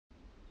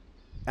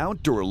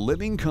Outdoor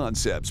Living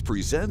Concepts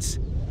presents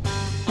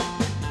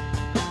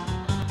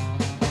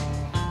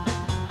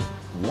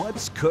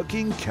What's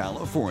Cooking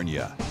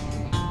California?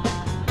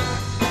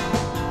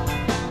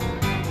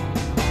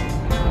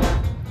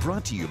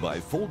 Brought to you by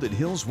Folded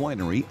Hills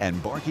Winery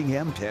and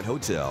Barkingham Pet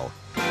Hotel.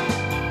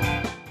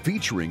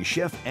 Featuring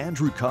Chef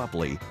Andrew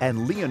Copley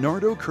and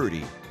Leonardo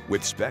Curti,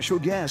 with special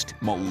guest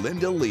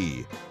Melinda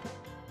Lee.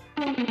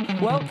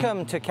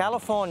 Welcome to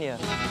California.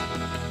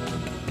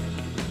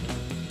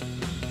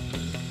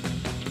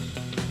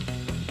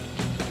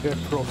 Che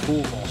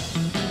profumo.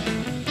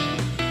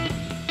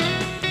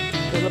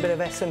 A little bit of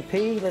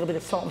S&P, a little bit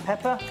of salt and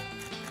pepper.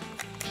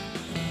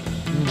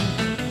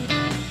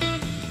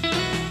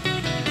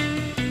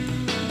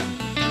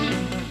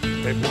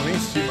 È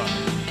buonissima.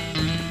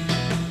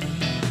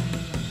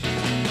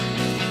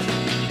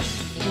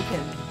 You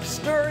can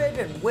stir it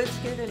and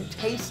whisk it and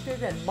taste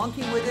it and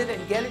monkey with it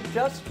and get it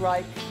just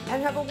right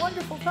and have a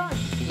wonderful time.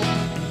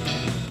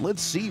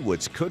 Let's see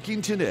what's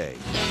cooking today.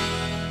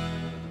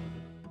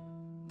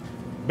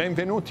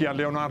 Benvenuti a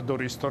Leonardo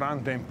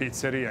Ristorante and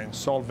Pizzeria in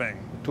Solvang.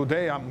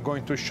 Today I'm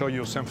going to show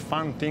you some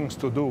fun things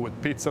to do with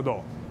pizza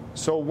dough.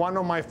 So one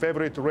of my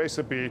favorite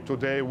recipes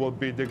today will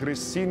be the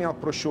grissini al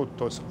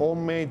prosciutto,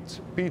 homemade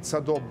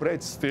pizza dough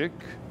breadstick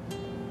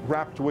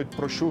wrapped with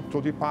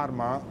prosciutto di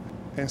Parma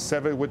and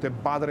served with a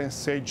butter and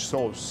sage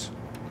sauce.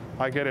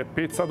 I get a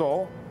pizza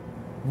dough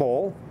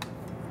ball.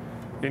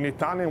 In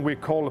Italian we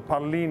call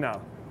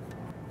pallina.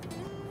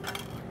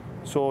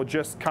 So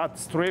just cut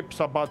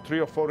strips about 3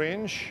 or 4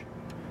 inches.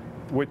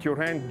 With your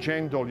hand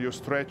gentle, you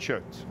stretch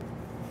it.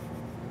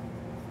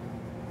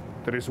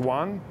 There is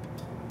 1.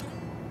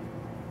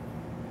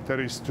 There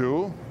is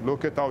 2.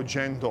 Look at how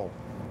gentle.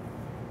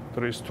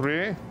 There is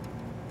 3.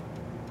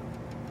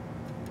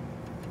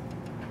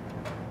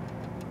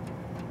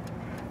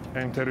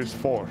 And there is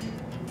 4.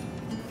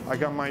 I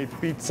got my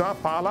pizza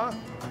pala.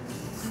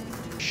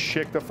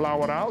 Shake the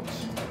flour out.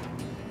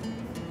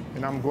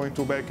 And I'm going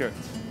to bake it.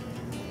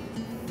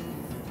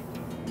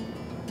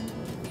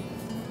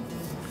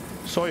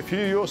 So if you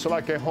use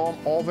like a home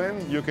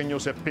oven, you can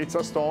use a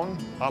pizza stone.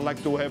 I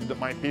like to have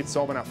my pizza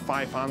oven at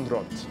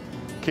 500.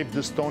 Keep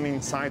the stone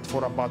inside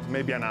for about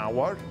maybe an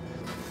hour.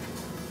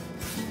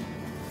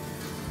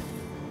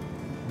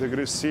 The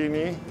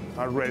grissini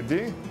are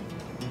ready.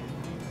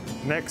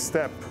 Next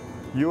step,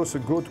 use a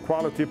good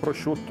quality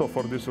prosciutto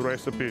for this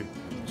recipe.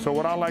 So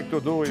what I like to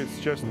do is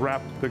just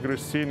wrap the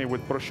grissini with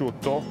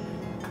prosciutto.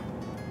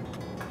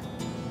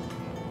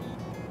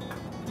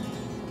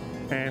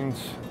 And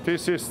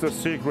this is the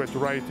secret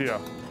right here.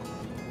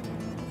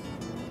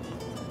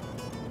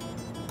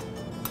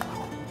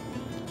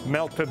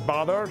 Melted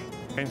butter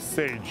and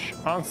sage,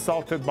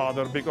 unsalted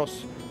butter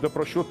because the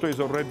prosciutto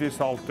is already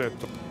salted.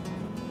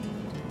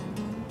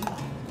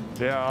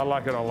 Yeah, I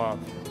like it a lot.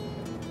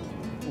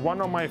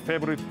 One of my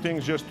favorite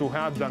things just to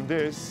add on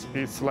this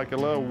is like a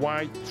little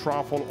white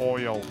truffle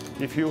oil.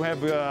 If you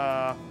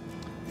have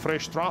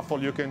fresh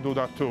truffle, you can do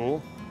that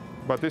too.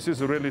 But this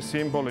is really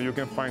simple, you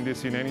can find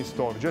this in any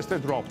store. Just a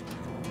drop.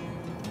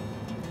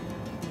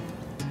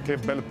 Che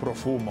bel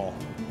profumo.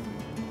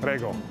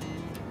 Prego.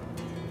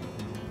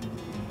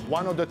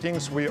 One of the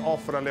things we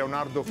offer at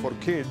Leonardo for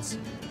kids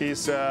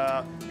is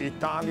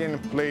Italian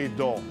play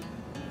dough.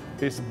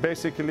 It's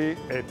basically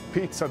a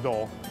pizza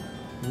dough.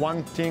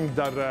 One thing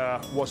that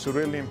was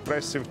really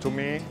impressive to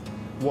me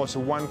was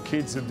one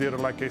kids did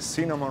like a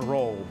cinnamon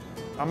roll.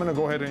 I'm gonna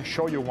go ahead and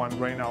show you one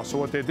right now. So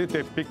what they did,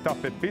 they picked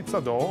up a pizza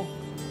dough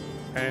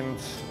and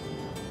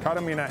cut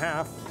them in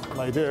half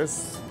like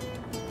this.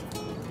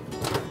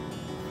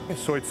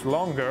 So it's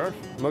longer.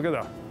 Look at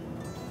that.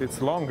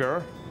 It's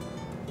longer.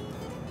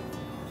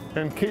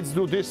 And kids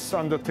do this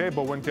on the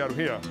table when they are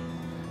here.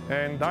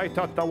 And I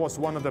thought that was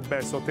one of the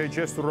best. So they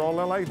just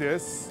roll it like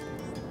this.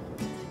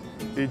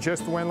 It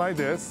just went like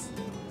this.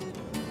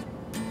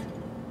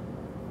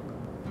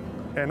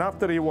 And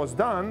after it was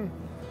done,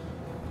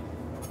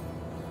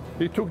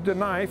 he took the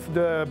knife,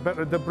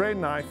 the bread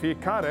knife, he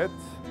cut it,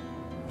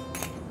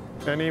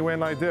 and he went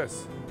like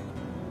this.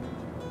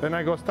 Then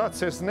I go,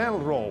 that's a snail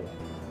roll.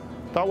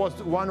 That was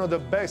one of the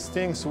best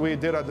things we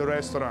did at the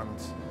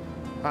restaurant,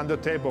 on the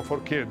table for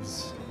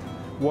kids.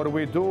 What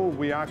we do,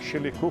 we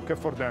actually cook it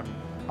for them.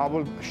 I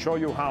will show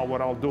you how,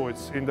 what I'll do.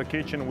 It's in the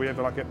kitchen, we have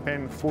like a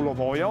pan full of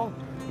oil.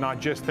 Now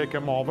just take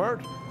them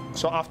over.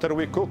 So after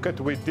we cook it,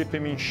 we dip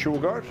them in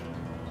sugar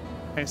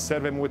and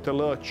serve them with a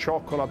little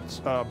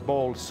chocolate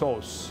bowl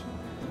sauce.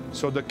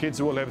 So the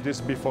kids will have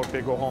this before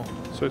they go home.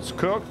 So it's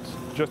cooked.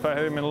 Just I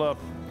have them in a little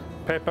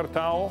paper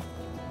towel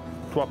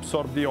to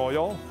absorb the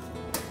oil.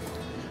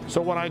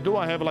 So what I do,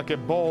 I have like a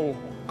bowl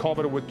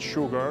covered with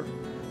sugar.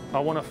 I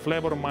want to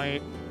flavor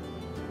my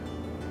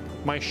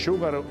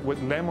sugar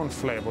with lemon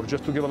flavor,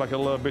 just to give it like a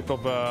little bit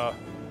of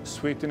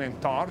sweeten and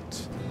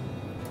tart.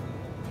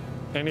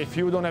 And if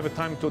you don't have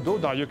time to do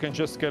that, you can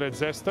just get a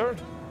zester,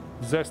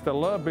 zest a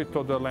little bit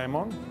of the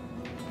lemon,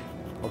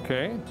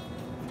 okay?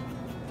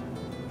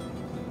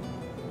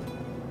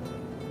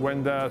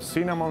 When the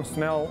cinnamon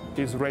smell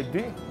is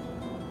ready,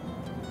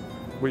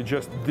 We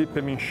just dip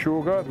them in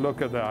sugar.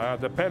 Look at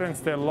that. The parents,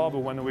 they love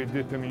when we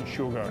dip them in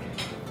sugar.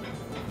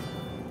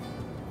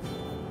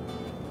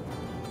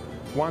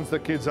 Once the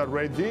kids are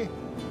ready,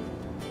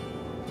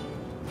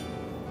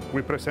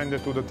 we present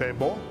it to the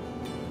table.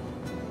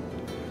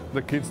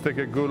 The kids take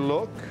a good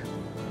look.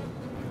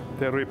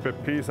 They rip a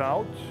piece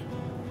out.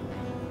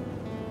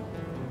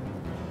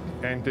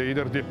 And they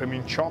either dip them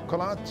in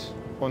chocolate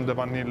or the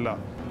vanilla.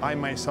 I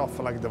myself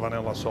like the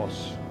vanilla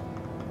sauce.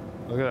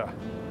 Look at that.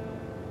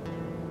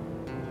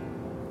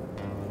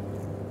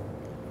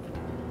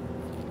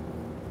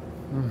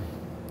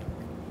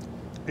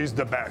 It's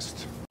the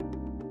best.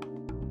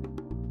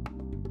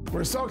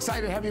 We're so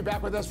excited to have you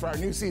back with us for our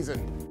new season.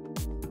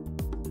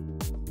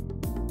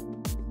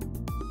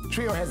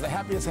 Trio has the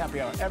happiest happy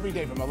hour every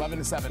day from 11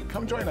 to 7.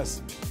 Come join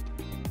us.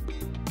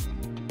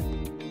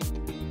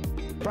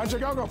 Brunch a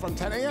Go-Go from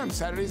 10 a.m.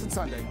 Saturdays and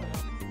Sunday.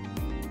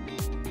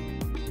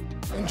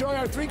 Enjoy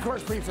our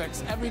 3-course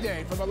prefix every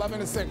day from 11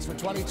 to 6 for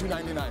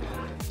 $22.99.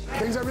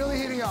 Things are really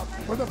heating up,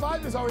 but the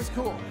vibe is always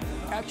cool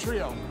at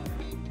Trio.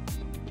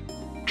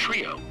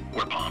 Trio,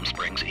 where Palm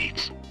Springs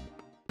eats.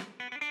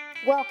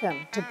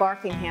 Welcome to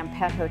Barkingham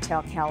Pet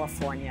Hotel,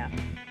 California.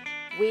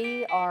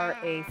 We are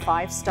a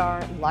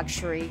 5-star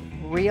luxury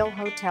real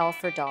hotel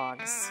for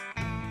dogs.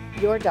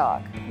 Your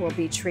dog will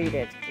be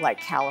treated like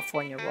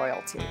California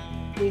royalty.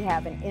 We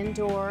have an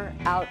indoor,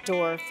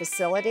 outdoor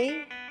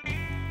facility.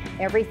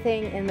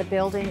 Everything in the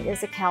building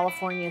is a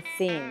California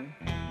theme.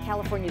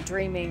 California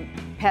Dreaming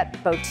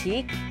Pet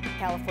Boutique,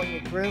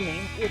 California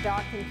Grooming. Your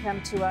dog can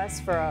come to us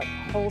for a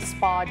whole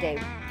spa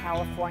day.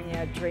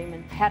 California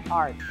Dreamin' Pet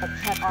Art, a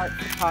pet art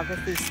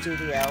photography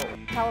studio.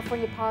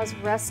 California Paws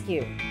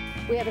Rescue.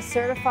 We have a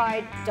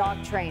certified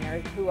dog trainer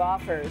who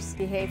offers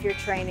behavior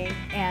training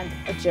and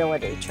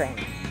agility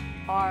training.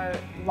 Our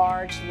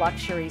large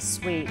luxury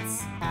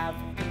suites have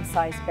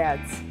king-size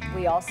beds.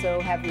 We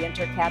also have the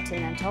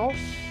Intercontinental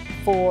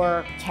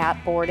for cat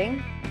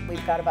boarding.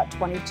 We've got about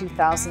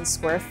 22,000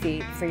 square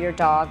feet for your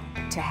dog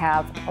to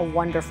have a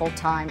wonderful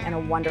time and a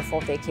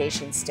wonderful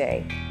vacation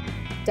stay.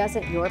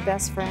 Doesn't your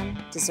best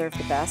friend deserve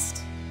the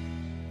best?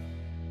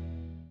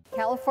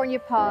 California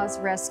Paws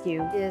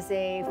Rescue is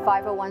a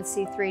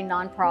 501c3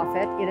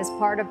 nonprofit. It is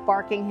part of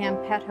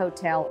Barkingham Pet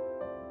Hotel.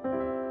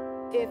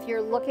 If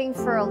you're looking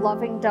for a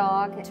loving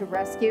dog to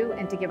rescue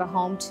and to give a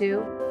home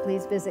to,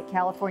 please visit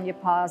California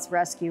Paws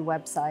Rescue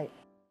website.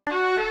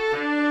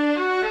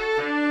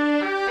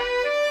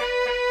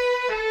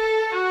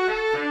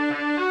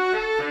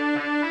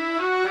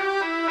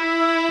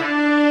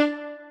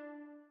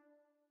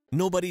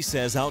 Nobody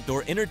says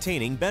outdoor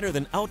entertaining better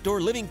than Outdoor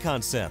Living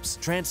Concepts.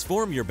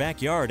 Transform your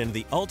backyard into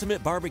the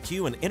ultimate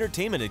barbecue and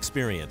entertainment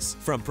experience.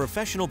 From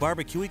professional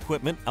barbecue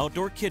equipment,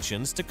 outdoor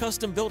kitchens, to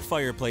custom-built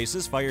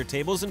fireplaces, fire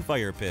tables, and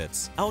fire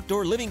pits.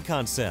 Outdoor Living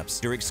Concepts,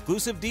 your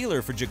exclusive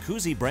dealer for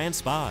jacuzzi brand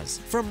spas.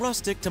 From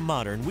rustic to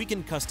modern, we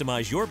can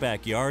customize your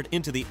backyard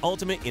into the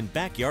ultimate in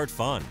backyard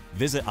fun.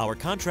 Visit our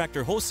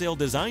contractor wholesale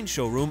design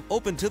showroom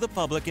open to the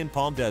public in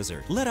Palm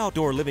Desert. Let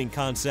Outdoor Living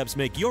Concepts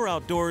make your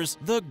outdoors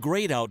the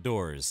great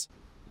outdoors.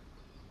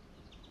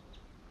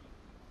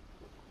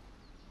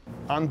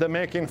 And the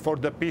making for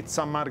the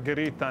pizza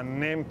margherita,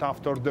 named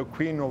after the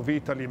Queen of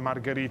Italy,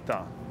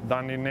 Margherita,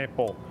 done in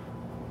Naples.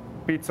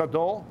 Pizza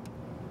dough,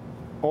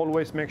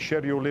 always make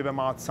sure you leave them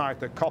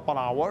outside a couple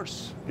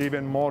hours,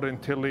 even more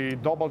until they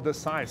double the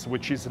size,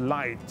 which is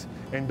light,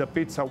 and the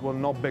pizza will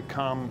not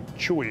become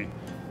chewy.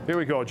 Here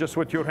we go, just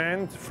with your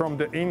hand from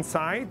the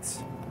inside.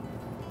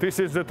 This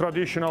is the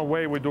traditional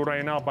way we do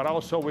right now, but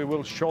also we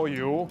will show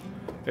you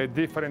a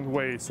different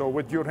way. So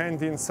with your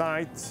hand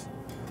inside,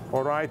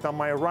 all right, on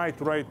my right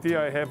here,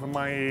 I have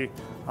my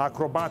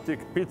acrobatic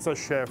pizza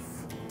chef,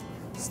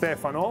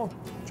 Stefano.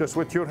 Just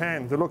with your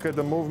hand, look at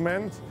the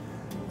movement.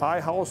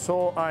 I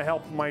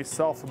help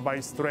myself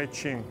by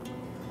stretching.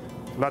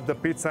 Let the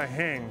pizza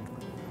hang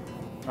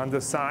on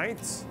the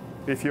sides,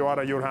 if you are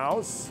at your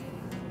house.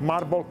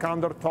 Marble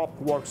countertop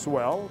works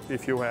well,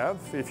 if you have.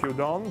 If you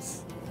don't,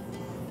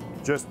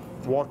 just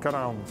walk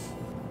around.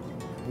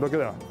 Look at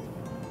that.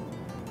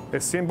 A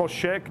simple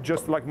shake,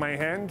 just like my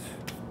hand,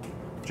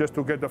 just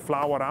to get the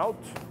flour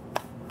out.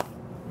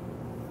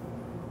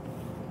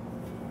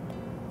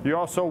 You're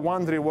also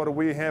wondering what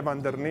we have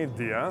underneath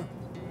there.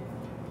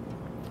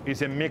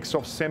 It's a mix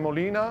of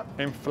semolina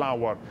and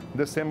flour.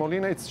 The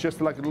semolina, it's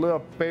just like a little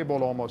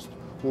pebble almost,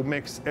 who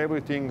makes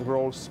everything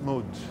roll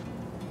smooth.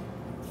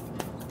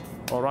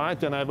 All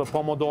right, and I have a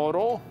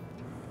pomodoro,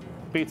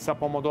 pizza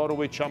pomodoro,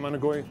 which I'm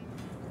going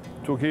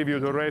to give you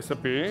the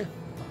recipe.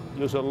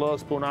 Use a little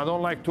spoon. I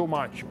don't like too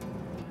much,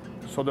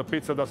 so the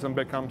pizza doesn't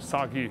become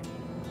soggy.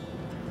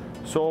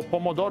 So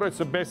pomodoro is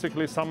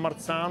basically San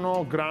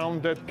Marzano,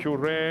 grounded,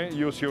 puree.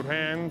 Use your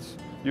hands,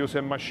 use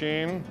a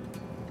machine.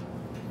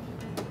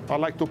 I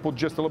like to put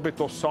just a little bit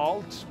of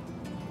salt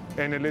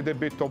and a little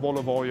bit of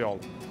olive oil.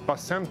 But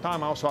same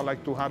time also I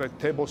like to add a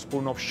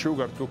tablespoon of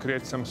sugar to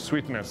create some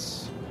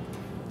sweetness,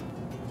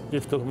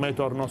 if the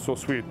tomato are not so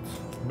sweet.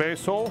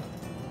 Basil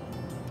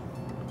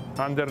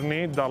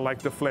underneath, I like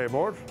the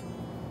flavor.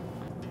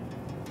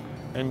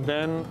 And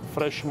then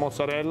fresh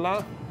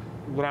mozzarella,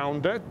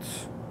 grounded.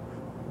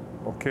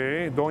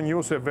 Okay, don't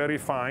use it very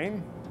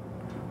fine.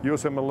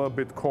 Use them a little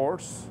bit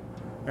coarse.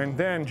 And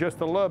then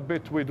just a little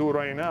bit we do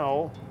right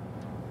now,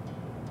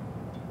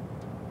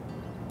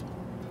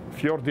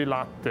 fior di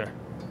latte.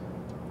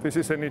 This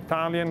is an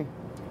Italian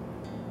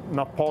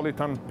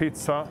Napolitan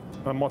pizza,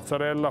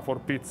 mozzarella for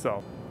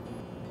pizza.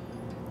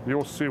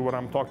 You'll see what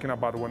I'm talking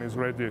about when it's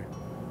ready.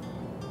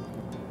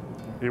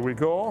 Here we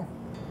go.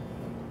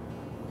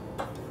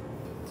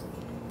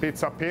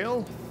 Pizza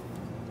peel.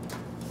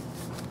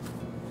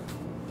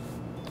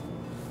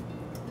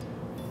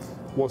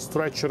 We'll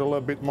stretch it a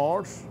little bit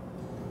more.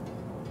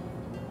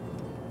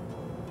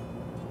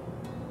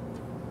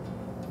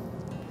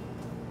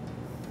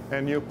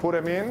 And you put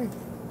them in,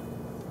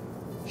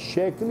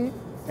 shakily,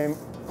 and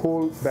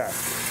pull back.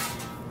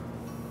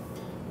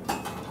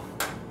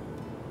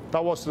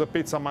 That was the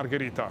pizza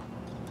margherita.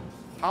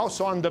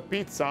 Also on the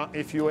pizza,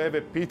 if you have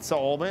a pizza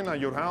oven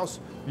at your house,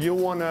 you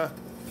want to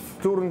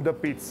turn the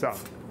pizza.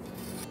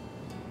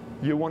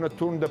 You want to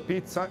turn the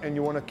pizza and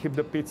you want to keep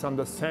the pizza on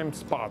the same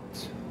spot.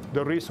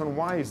 The reason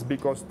why is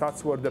because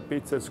that's where the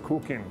pizza is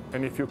cooking.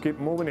 And if you keep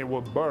moving, it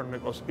will burn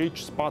because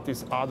each spot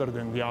is other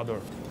than the other.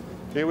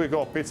 Here we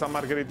go, pizza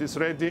margherita is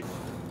ready.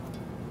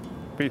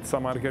 Pizza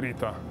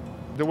margherita.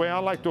 The way I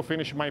like to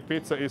finish my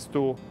pizza is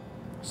to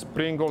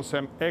sprinkle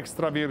some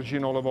extra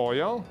virgin olive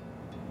oil.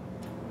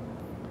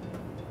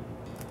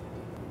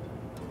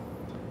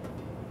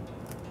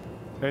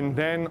 And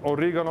then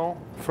oregano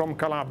from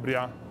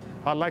Calabria.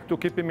 I like to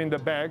keep him in the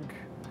bag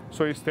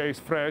so it stays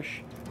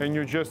fresh, and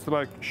you just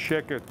like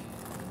shake it.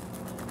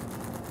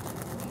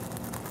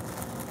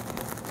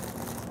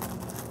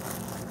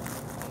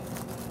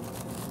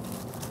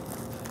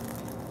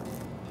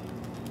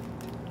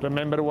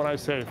 Remember what I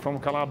say, from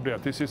Calabria,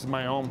 this is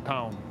my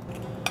hometown.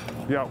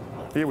 Yeah,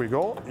 here we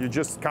go. You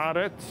just cut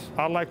it.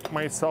 I like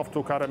myself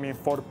to cut them in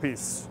 4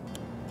 pieces.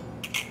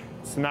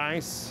 It's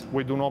nice.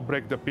 We do not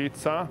break the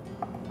pizza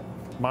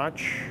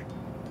much.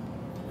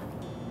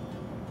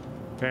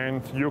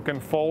 And you can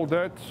fold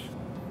it.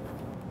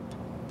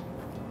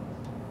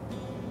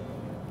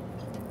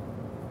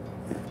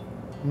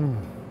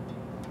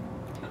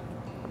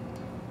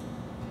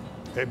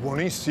 È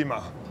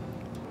buonissima.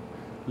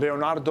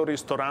 Leonardo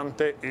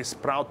Ristorante is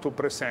proud to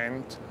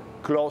present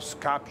closed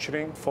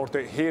captioning for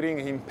the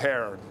hearing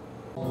impaired.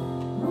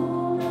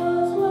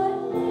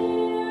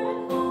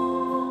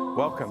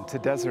 Welcome to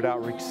Desert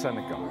Outreach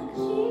Synagogue,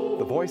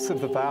 the voice of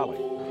the valley.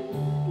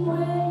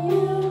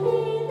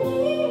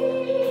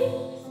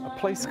 A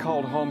place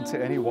called home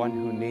to anyone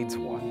who needs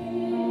one.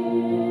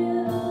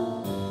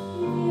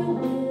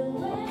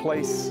 A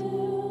place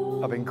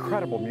of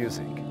incredible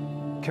music,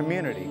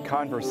 community,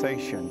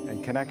 conversation,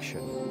 and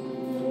connection.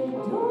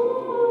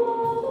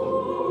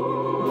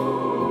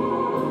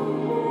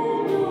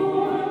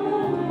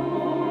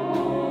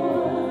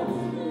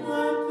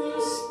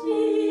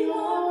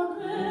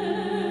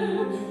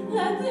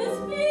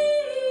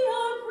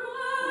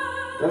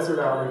 Desert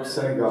Outreach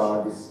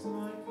Synagogue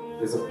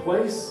is a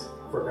place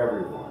for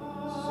everyone.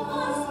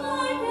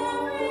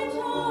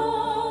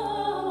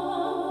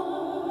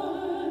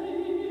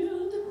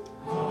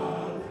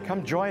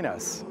 Come join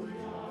us.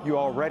 You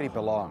already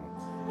belong.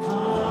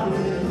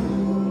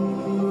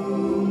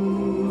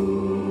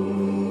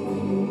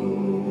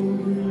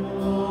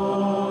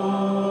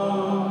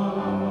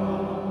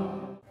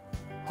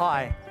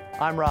 Hi,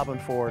 I'm Robin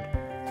Ford.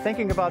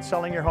 Thinking about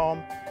selling your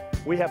home?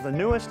 We have the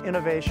newest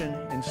innovation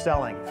in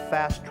selling,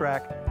 fast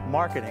track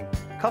marketing,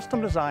 custom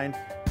designed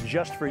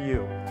just for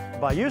you.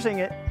 By using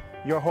it,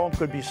 your home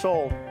could be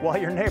sold while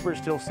your neighbor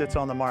still sits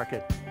on the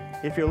market.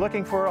 If you're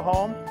looking for a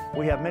home,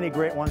 we have many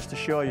great ones to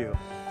show you.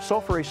 So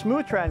for a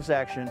smooth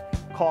transaction,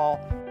 call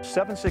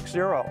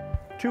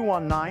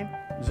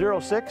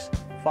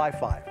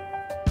 760-219-0655.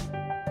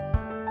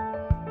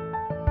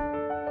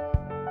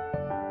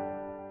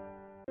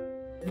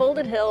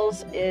 Folded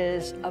Hills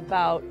is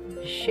about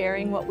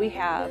sharing what we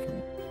have.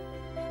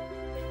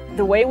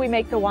 The way we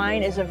make the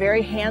wine is a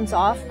very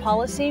hands-off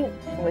policy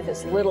with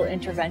as little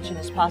intervention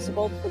as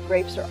possible. The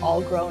grapes are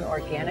all grown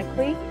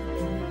organically.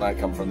 I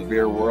come from the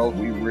beer world.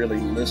 We really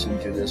listen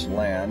to this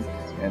land,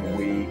 and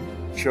we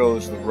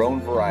chose the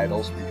grown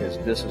varietals because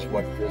this is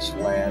what this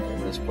land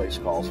and this place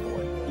calls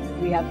for.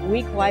 We have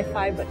weak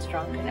Wi-Fi but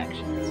strong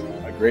connections.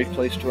 A great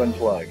place to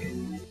unplug.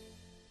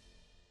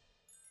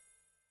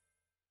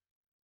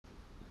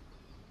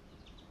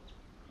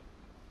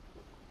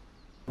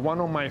 One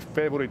of my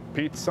favorite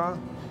pizza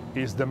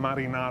is the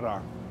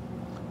marinara,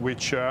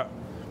 which I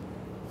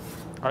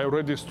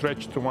already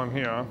stretched one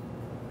here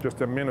just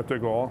a minute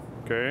ago,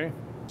 okay?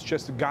 It's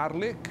just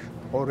garlic,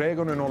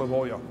 oregano, and olive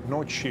oil,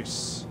 no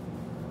cheese.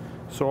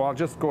 So I'll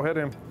just go ahead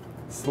and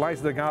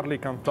slice the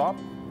garlic on top.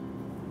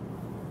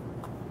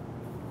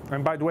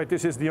 And by the way,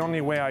 this is the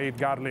only way I eat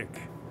garlic.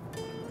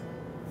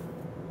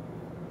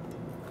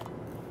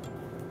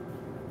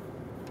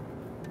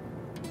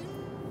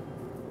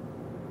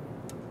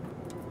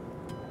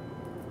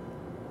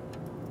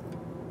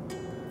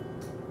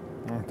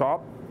 On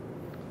top.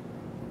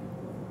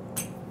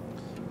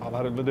 I'll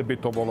add a little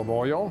bit of olive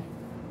oil.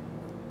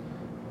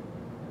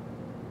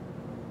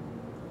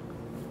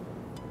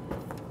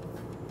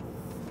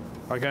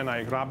 Again,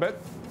 I grab it.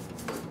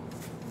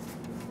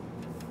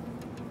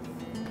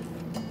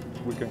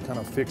 We can kind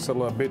of fix a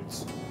little bit.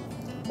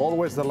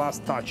 Always the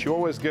last touch. You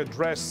always get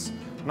dressed,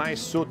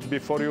 nice suit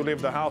before you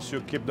leave the house.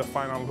 You keep the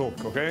final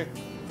look, okay?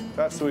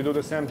 We do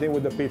the same thing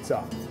with the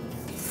pizza.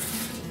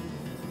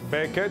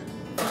 Bake it.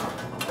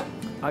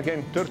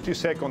 Again, 30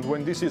 seconds.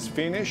 When this is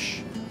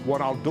finished,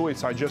 what I'll do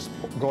is I just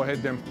go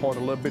ahead and pour a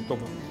little bit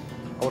of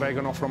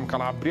oregano from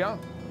Calabria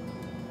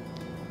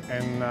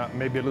and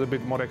maybe a little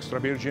bit more extra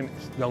virgin.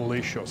 It's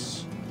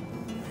delicious.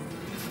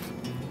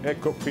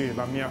 Ecco qui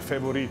la mia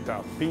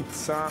favorita,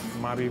 pizza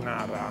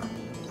marinara.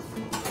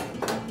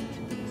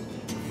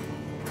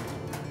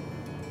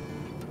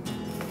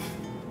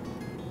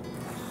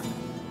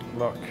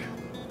 Look,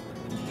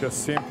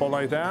 just simple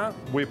like that.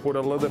 We put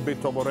a little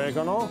bit of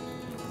oregano.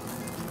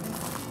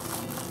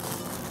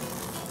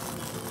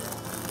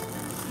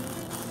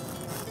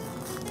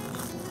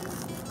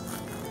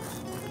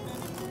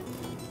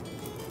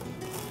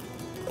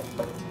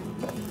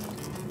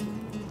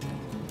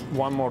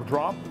 One more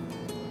drop.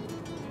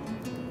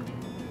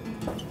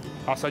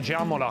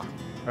 Assaggiamola,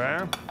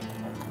 eh?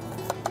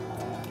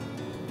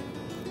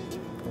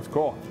 Let's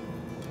go.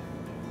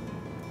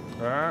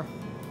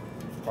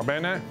 Va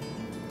bene?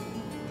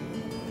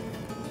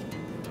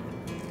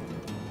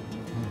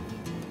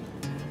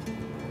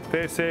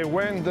 They say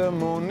when the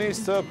moon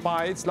is a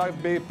pie, it's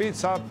like big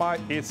pizza pie,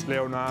 it's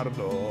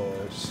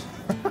Leonardo's.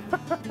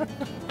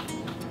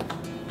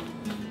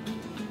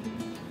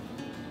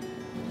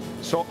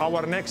 So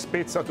our next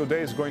pizza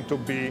today is going to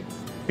be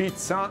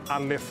pizza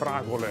alle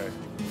fragole.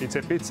 It's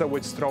a pizza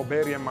with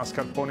strawberry and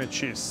mascarpone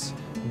cheese.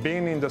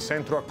 Being in the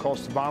Central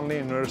Coast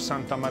Valley near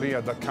Santa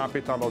Maria, the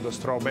capital of the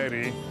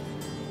strawberry,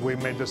 we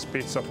made this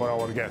pizza for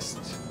our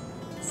guests.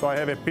 So I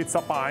have a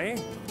pizza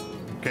pie,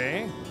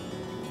 okay,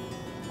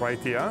 right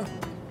here.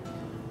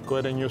 Go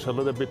ahead and use a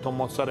little bit of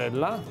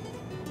mozzarella.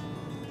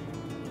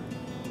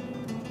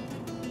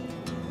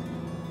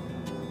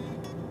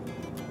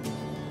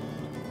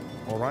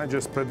 All right,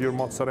 just spread your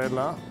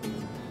mozzarella.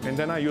 And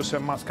then I use a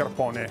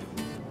mascarpone.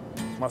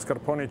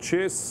 Mascarpone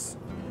cheese,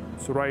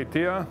 it's right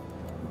here.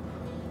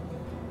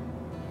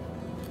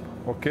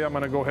 Okay, I'm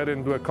gonna go ahead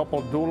and do a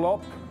couple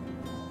dollop.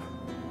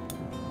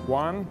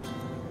 1,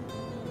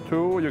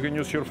 2, you can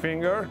use your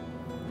finger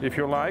if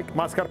you like.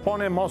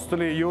 Mascarpone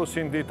mostly used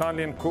in the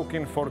Italian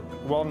cooking for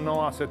well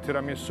known as a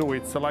tiramisu.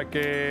 It's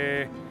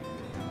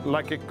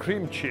like a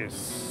cream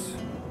cheese.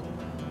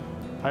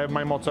 I have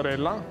my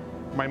mozzarella,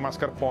 my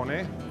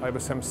mascarpone. I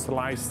have some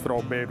sliced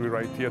strawberry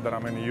right here that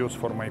I'm gonna use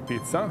for my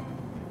pizza.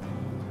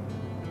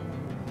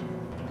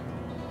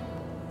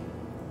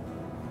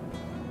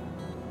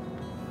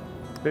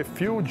 A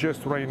few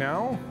just right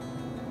now.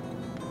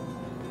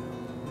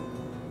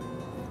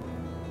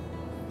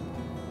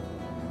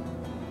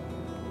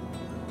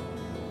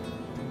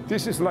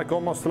 This is like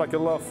almost like a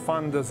little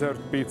fun dessert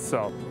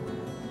pizza.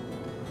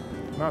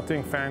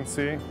 Nothing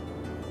fancy.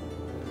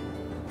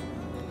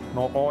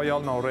 No oil,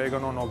 no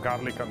oregano, no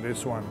garlic on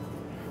this one.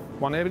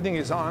 When everything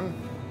is on,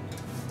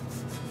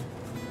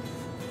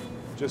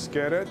 just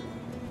get it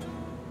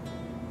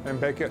and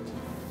bake it.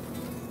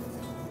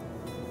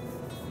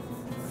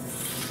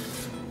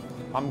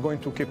 I'm going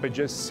to keep it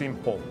just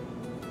simple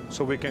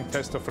so we can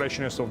test the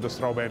freshness of the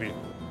strawberry.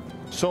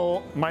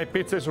 So my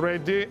pizza is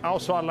ready.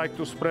 Also, I like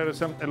to spread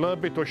a little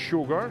bit of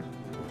sugar.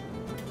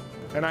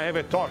 And I have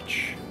a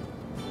torch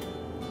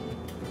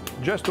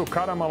just to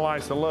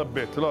caramelize a little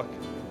bit, look,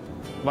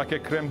 like a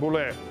creme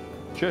brulee,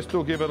 just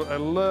to give it a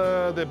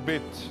little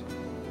bit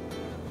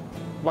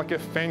like a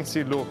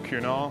fancy look,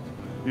 you know.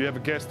 You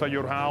have guests at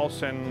your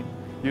house and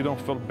you don't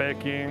feel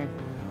baking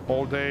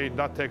all day.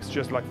 That takes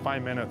just like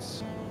 5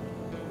 minutes.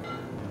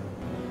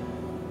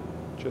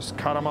 Just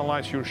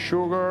caramelize your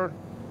sugar.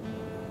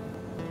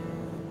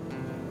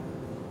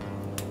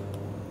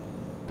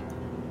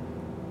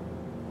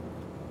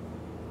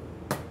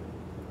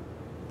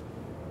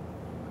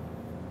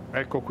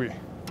 Ecco qui,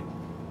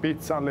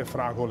 pizza alle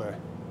fragole.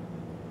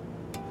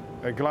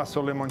 A glass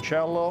of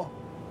limoncello,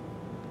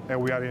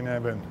 and we are in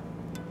heaven.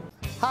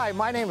 Hi,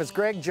 my name is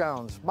Greg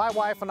Jones. My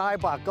wife and I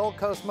bought Gold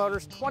Coast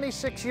Motors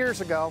 26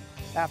 years ago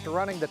after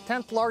running the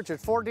 10th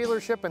largest Ford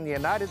dealership in the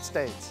United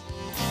States.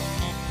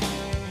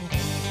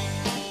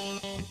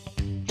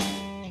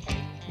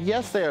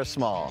 Yes, they are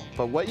small,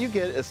 but what you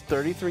get is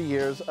 33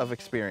 years of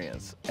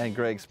experience and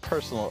Greg's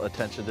personal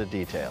attention to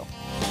detail.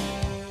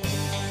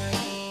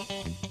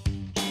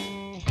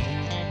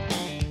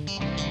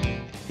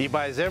 He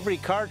buys every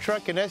car,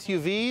 truck, and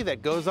SUV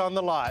that goes on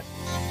the lot.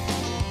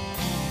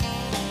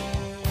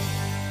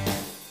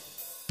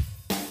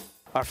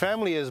 Our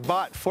family has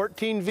bought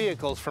 14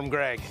 vehicles from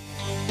Greg.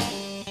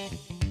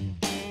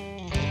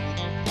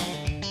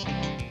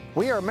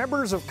 We are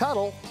members of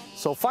Cuddle,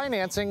 so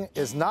financing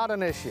is not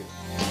an issue.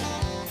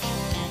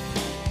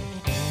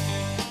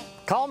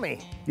 Call me.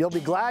 You'll be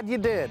glad you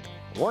did.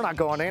 We're not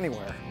going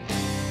anywhere.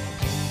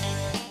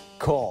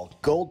 Call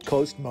Gold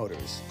Coast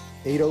Motors,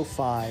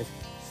 805-350-1350.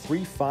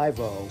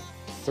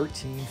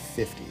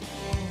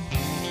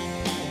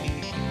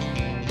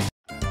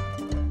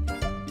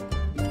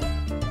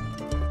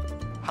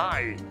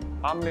 Hi,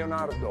 I'm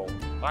Leonardo.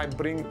 I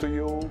bring to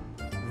you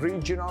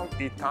regional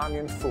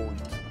Italian food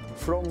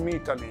from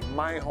Italy,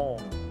 my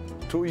home,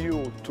 to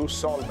you, to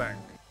Solvang.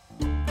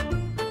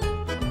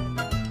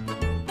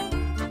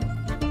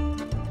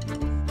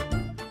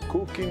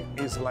 Cooking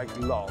is like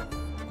love.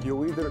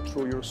 You either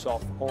throw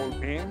yourself all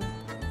in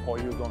or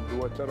you don't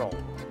do it at all.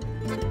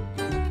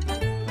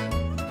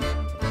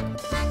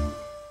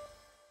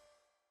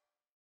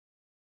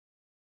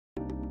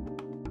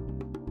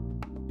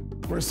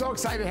 We're so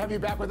excited to have you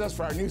back with us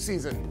for our new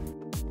season.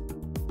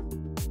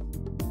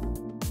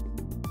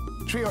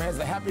 Trio has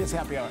the happiest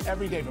happy hour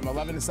every day from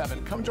 11 to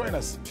 7. Come join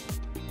us.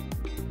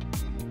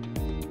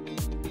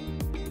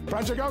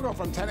 Brunch a Go-Go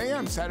from 10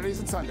 a.m. Saturdays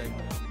and Sunday.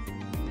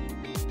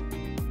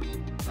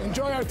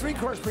 Enjoy our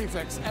 3-course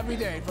prefix every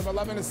day from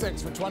 11 to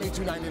 6 for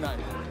 $22.99.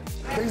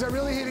 Things are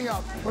really heating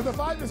up, but the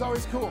vibe is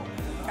always cool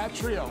at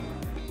Trio.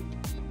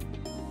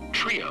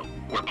 Trio,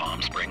 where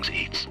Palm Springs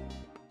eats.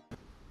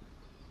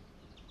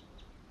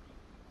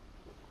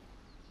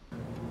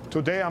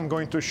 Today I'm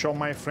going to show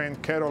my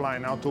friend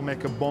Caroline how to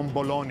make a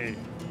bomboloni.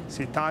 It's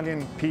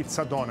Italian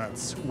pizza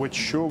donuts with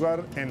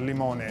sugar and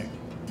limone.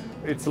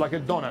 It's like a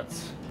donut.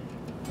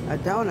 A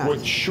donut.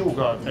 With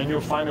sugar, and you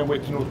find it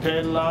with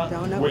Nutella,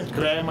 with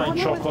crema and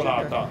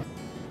cioccolata.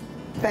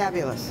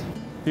 Fabulous.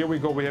 Here we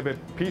go, we have a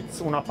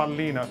pizza, una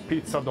pallina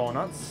pizza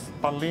donuts.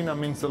 Pallina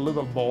means a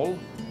little ball.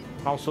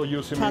 Also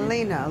using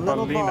Pallina, a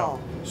little ball.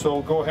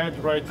 So go ahead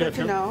right there.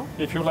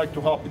 If you like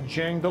to help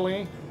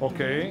gently,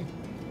 okay,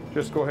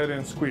 just go ahead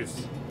and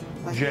squeeze.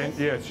 Like this?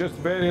 Yes, just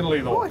very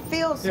little. Oh, it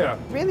feels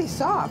really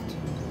soft.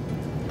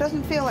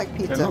 Doesn't feel like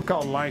pizza. And look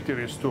how light it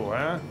is too,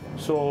 eh?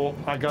 So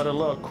I got a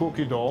little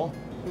cookie dough.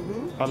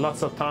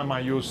 Lots of time I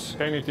use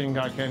anything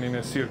I can in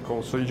a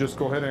circle. So you just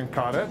go ahead and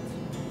cut it.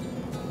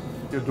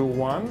 You do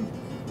one.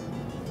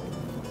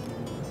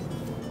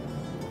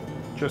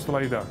 Just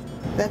like that.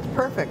 That's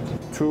perfect.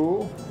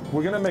 2.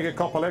 We're gonna make a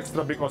couple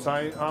extra because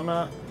I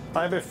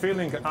have a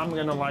feeling I'm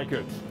gonna like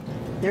it.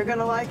 You're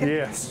gonna like it?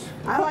 Yes.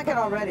 I like it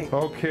already.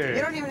 Okay.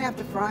 You don't even have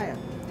to fry it.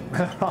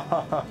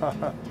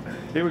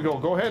 Here we go.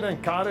 Go ahead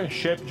and cut and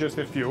shape just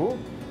a few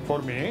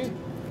for me.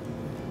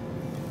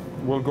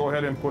 We'll go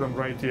ahead and put them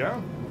right here.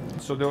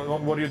 So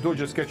what you do,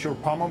 just get your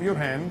palm of your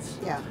hands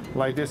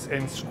like this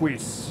and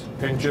squeeze.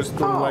 And just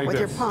do like with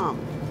this. your palm.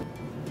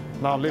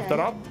 Now lift it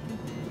up.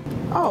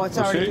 Oh, it's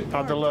already. See,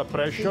 add a little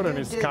pressure and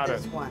it's cut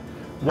it.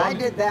 I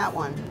did that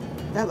one.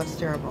 That looks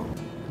terrible.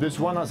 This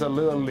one has a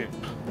little lip.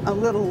 A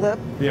little lip?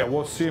 Yeah,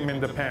 we'll see them in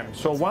the pan.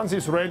 So once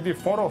it's ready,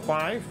 4 or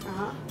 5,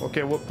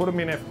 okay, we'll put them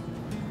in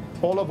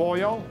olive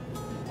oil,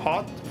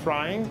 hot,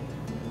 frying.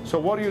 So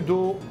what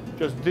do?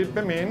 Just dip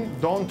them in,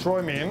 don't throw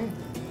them in,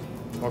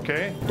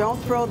 okay?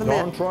 Don't throw them in.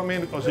 Don't throw them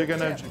in because you're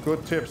gonna,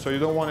 good tip, so you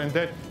don't want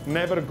it,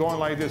 never going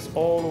like this,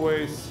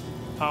 always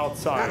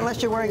outside. Not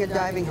unless you're wearing a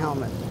diving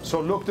helmet.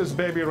 So look this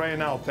baby right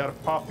now, they're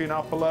popping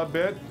up a little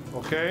bit,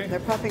 okay? They're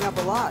popping up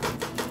a lot.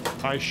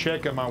 I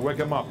shake them, I wake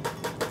them up,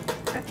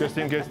 just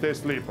in case they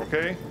sleep,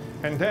 okay?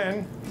 And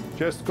then,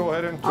 just go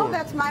ahead and turn. Oh,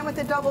 that's mine with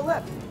the double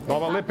lip.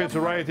 Double lip, it's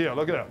right here,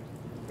 look at that.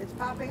 It's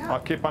popping I'll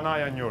up. keep an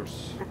eye on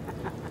yours.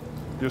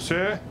 You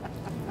see?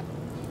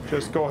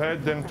 Just go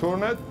ahead and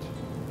turn it.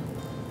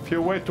 If you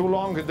wait too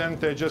long, then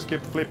they just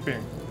keep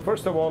flipping.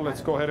 First of all,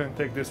 let's go ahead and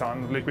take this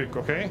on really quick,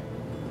 okay?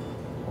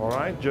 All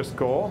right, just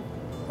go.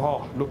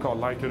 Oh, look how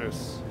light it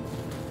is.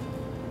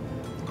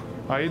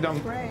 Either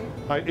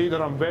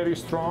I'm very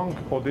strong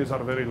or these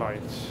are very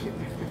light.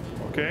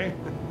 Okay?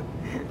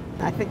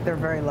 I think they're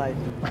very light.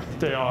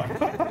 They are.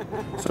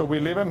 So we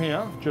leave them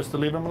here, just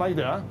leave them like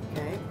that.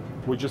 Okay.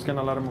 We're just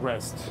gonna let them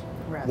rest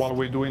while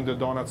we're doing the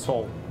donut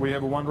sole. We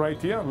have one right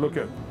here, look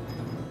at.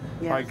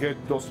 Yes. I get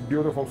those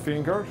beautiful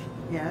fingers.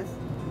 Yes.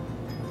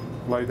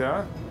 Like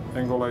that,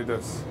 and go like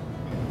this.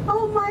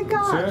 Oh my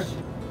gosh. See?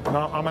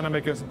 Now I'm gonna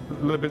make it a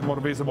little bit more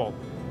visible.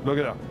 Look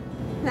at that.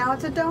 Now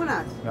it's a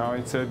donut. Now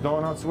it's a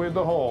donuts with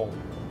the hole.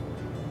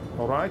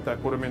 All right, I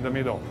put them in the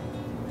middle.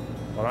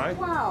 All right?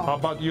 Wow. How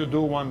about you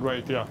do one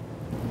right here?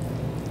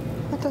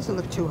 That doesn't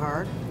look too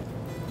hard.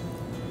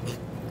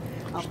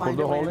 I'll Just find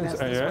put a the way hole to in, mess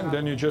this and one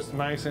then up. you just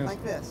nice and...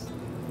 Like this,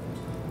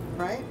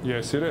 right?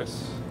 Yes, it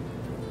is.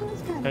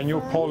 That's kind of And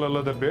you fun. pull a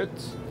little bit.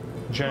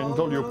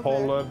 Gentle, you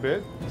pull a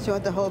bit. So you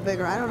want the hole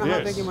bigger? I don't know how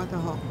Yes. big you want the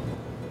hole.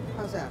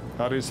 How's that?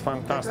 That is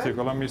fantastic.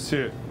 Let me see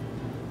it.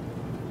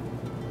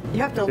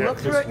 You have to look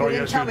through it. You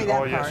didn't tell me that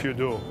part. Yes, you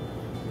do.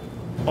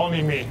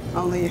 Only me.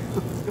 Only you.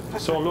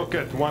 So look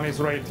at, one is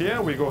right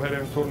here. We go ahead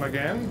and turn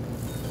again.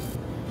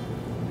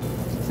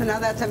 So now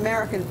that's an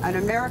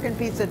American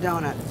pizza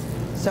donut.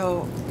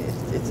 So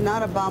it's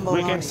not a bomboloni.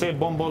 We can say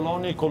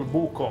bomboloni col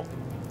buco.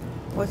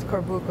 What's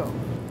corbucco?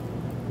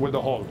 With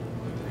the hole.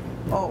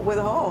 Oh, with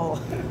a hole.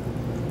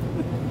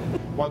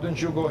 Why don't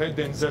you go ahead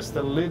and zest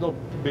a little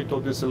bit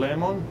of this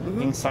lemon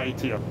inside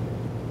here.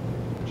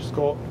 Just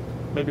go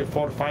maybe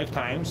 4 or 5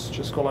 times.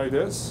 Just go like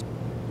this.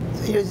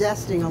 So you're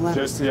zesting a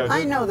lemon.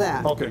 I know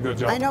that. Okay, good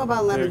job. I know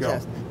about There you lemon go.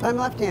 zest, but I'm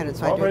left-handed,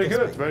 so I do very it this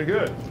good, way. very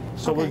good.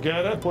 So Okay. we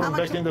get it, put it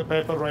back in the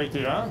paper right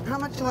here. How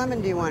much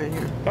lemon do you want in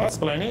here? That's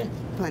plenty.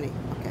 Plenty,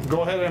 okay.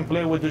 Go ahead and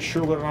play with the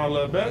sugar now a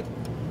little bit.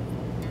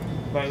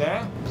 Like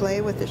that.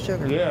 Play with the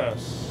sugar.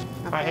 Yes.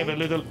 I Okay. have a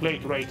little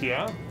plate right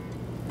here.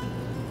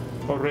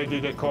 Already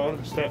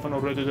decorated. Stefan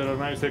already did a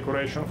nice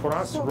decoration for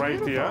us So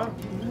right beautiful. here.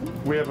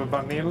 We have a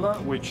vanilla,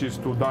 which is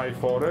to die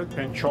for it,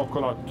 and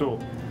chocolate too.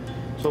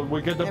 So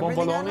we get the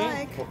Everything I bomboloni,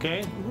 like.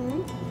 okay?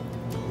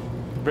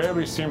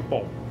 Very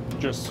simple.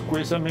 Just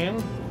squeeze them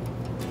in,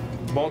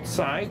 both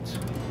sides,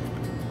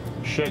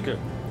 shake it.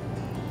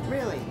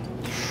 Really?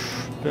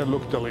 They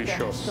look They're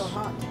delicious. still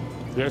hot.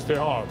 Yes, they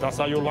are. That's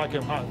how you like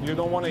them hot. You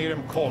don't want to eat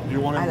them cold. You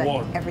want I them like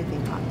warm.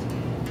 everything hot.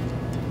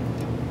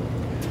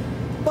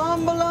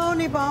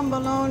 Bomboloni,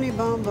 bomboloni,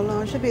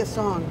 bomboloni. Should be a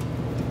song.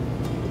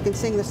 You can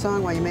sing the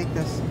song while you make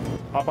this.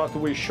 How about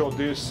we show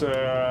this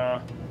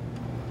It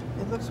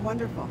looks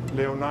wonderful.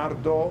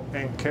 Leonardo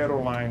and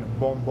Caroline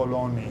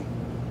Bomboloni.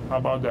 How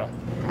about that?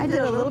 I did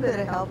a little bit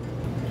of help.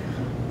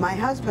 My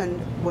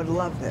husband would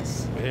love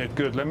this. Yeah,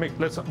 good.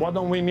 Why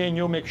don't we, me and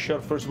you, make sure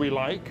first we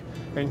like,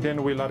 and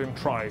then we let him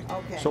try.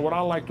 Okay. So what I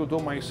like to do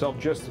myself,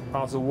 just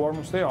as warm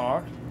as they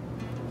are,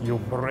 you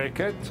break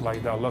it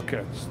like that. Look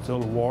at, still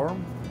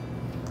warm.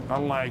 I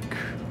like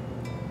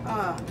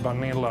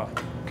vanilla.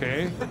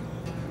 Okay.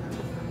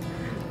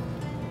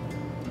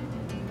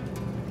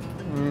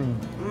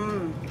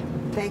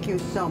 Thank you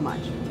so much.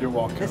 You're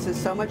welcome. This is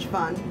so much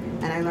fun,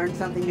 and I learned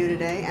something new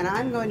today, and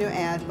I'm going to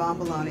add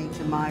bomboloni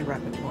to my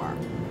repertoire.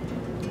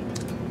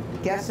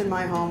 Guests in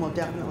my home will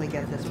definitely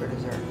get this for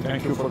dessert.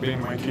 Thank you for being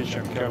in my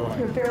kitchen, You're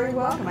Caroline. very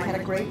welcome. I had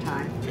a great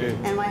time. Okay.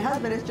 And my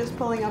husband is just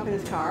pulling up in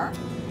his car,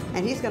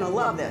 and he's going to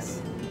love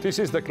this. This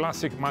is the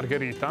classic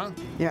margherita.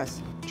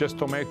 Yes. Just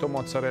tomato,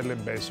 mozzarella,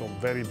 and basil.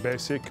 Very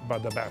basic,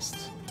 but the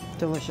best.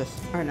 Delicious.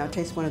 All right, now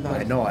taste one of those.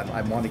 I know,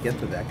 I want to get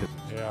to that.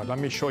 Yeah, let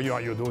me show you how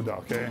you do that,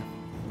 okay?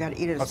 You got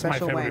to eat it a That's my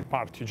special favorite way.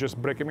 part. You just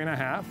break them in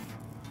half,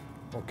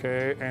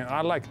 okay? And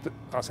I like,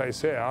 as I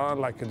say, I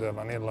like the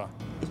vanilla.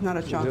 He's not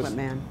a You chocolate just-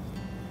 man.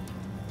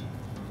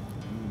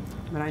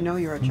 But I know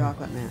you're a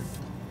chocolate man.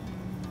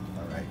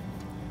 All right.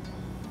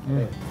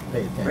 Hey, pay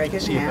attention. Break it in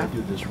See if I half.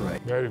 do this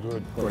right. Very good.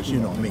 Of course, you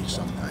know me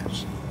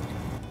sometimes.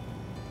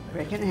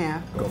 Break it in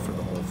half. Go for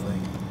the whole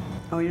thing.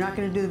 Oh, you're not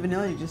going to do the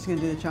vanilla, you're just going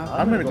to do the chocolate?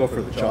 I'm going to go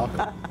for the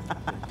chocolate.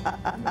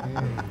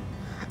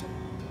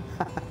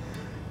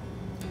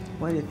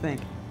 What do you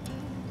think?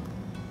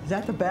 Is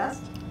that the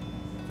best?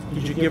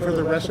 Did you give her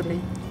the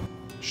recipe?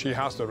 She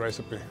has the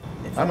recipe.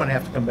 I'm going to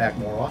have to come back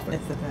more often.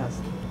 It's the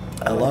best.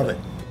 I love it.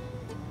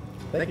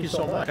 Thank you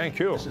so much. Thank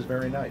you. This is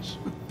very nice.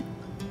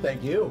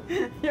 Thank you.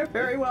 You're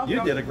very welcome.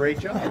 You did a great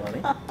job,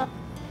 honey.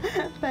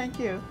 Thank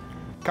you.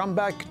 Come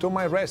back to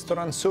my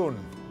restaurant soon.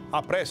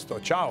 A presto,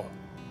 ciao.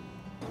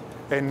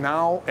 And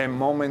now a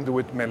moment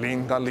with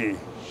Melinda Lee.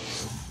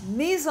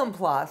 Mise en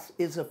place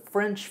is a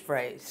French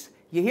phrase.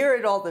 You hear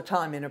it all the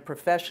time in a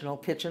professional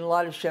kitchen. A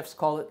lot of chefs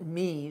call it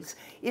mise.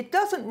 It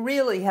doesn't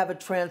really have a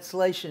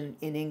translation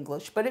in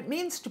English, but it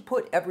means to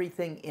put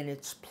everything in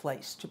its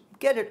place, to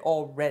get it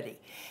all ready.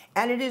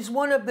 And it is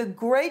one of the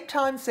great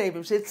time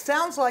savers. It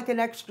sounds like an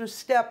extra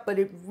step, but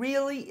it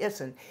really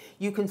isn't.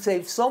 You can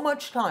save so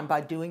much time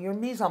by doing your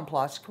mise en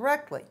place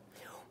correctly.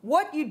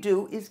 What you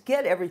do is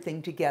get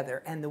everything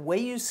together, and the way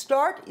you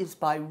start is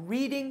by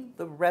reading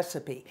the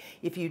recipe.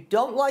 If you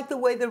don't like the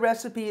way the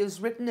recipe is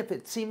written, if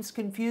it seems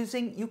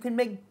confusing, you can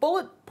make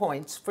bullet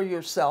points for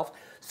yourself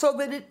so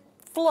that it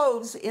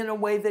flows in a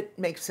way that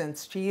makes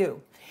sense to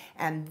you.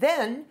 And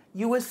then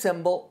you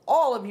assemble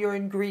all of your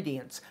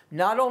ingredients,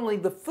 not only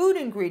the food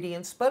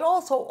ingredients, but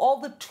also all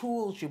the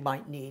tools you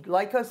might need,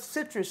 like a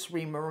citrus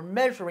reamer,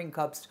 measuring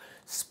cups,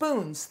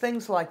 spoons,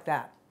 things like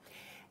that.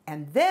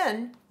 And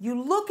then you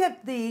look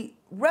at the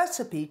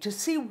recipe to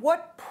see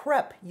what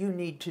prep you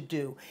need to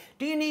do.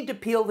 Do you need to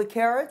peel the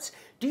carrots?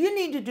 Do you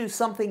need to do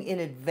something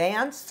in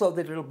advance so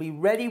that it'll be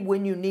ready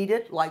when you need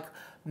it, like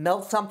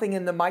melt something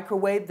in the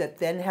microwave that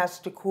then has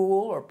to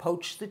cool, or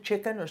poach the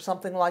chicken or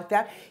something like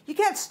that? You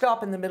can't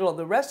stop in the middle of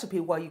the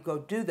recipe while you go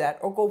do that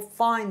or go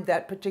find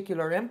that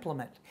particular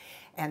implement.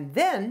 And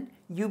then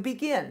you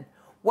begin.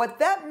 What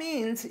that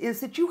means is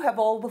that you have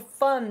all the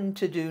fun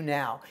to do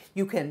now.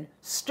 You can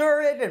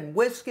stir it and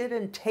whisk it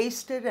and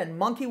taste it and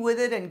monkey with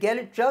it and get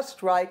it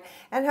just right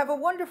and have a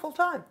wonderful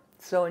time.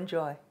 So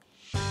enjoy.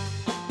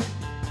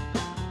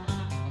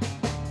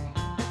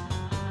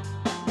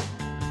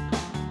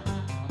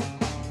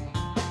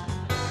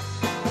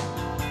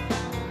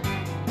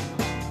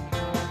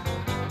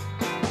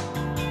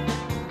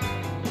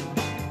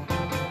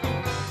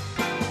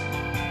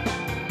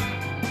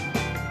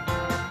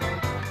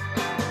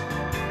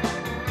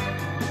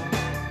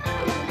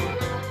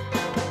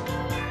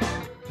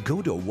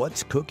 Go to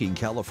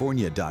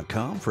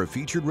whatscookingcalifornia.com for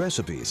featured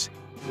recipes